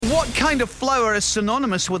What kind of flower is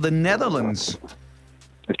synonymous with the Netherlands?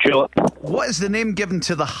 The tulip. What is the name given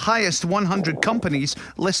to the highest 100 companies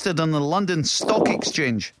listed on the London Stock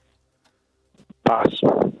Exchange? Pass.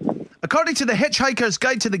 According to the Hitchhikers'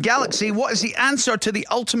 Guide to the Galaxy, what is the answer to the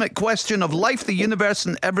ultimate question of life, the universe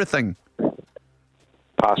and everything?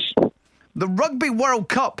 Pass. The Rugby World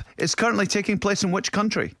Cup is currently taking place in which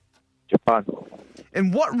country? Japan.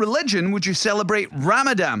 In what religion would you celebrate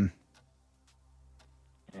Ramadan?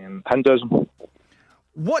 Hinduism.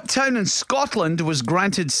 What town in Scotland was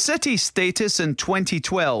granted city status in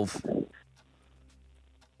 2012?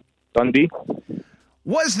 Dundee.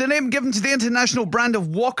 What is the name given to the international brand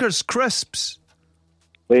of Walker's crisps?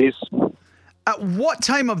 Lay's. At what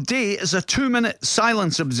time of day is a 2-minute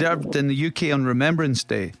silence observed in the UK on Remembrance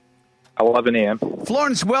Day? 11 a.m.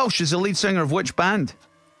 Florence Welch is the lead singer of which band?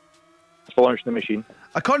 Florence the Machine.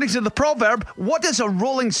 According to the proverb, what does a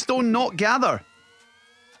rolling stone not gather?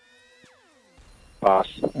 Pass.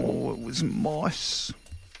 Oh, it was moss.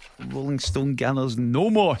 A rolling stone gathers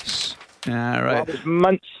no moss. Right. That was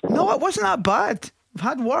mince. No, it wasn't that bad. We've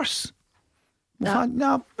had worse.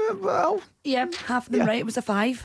 Well, Yep, half of them right. It was a 5.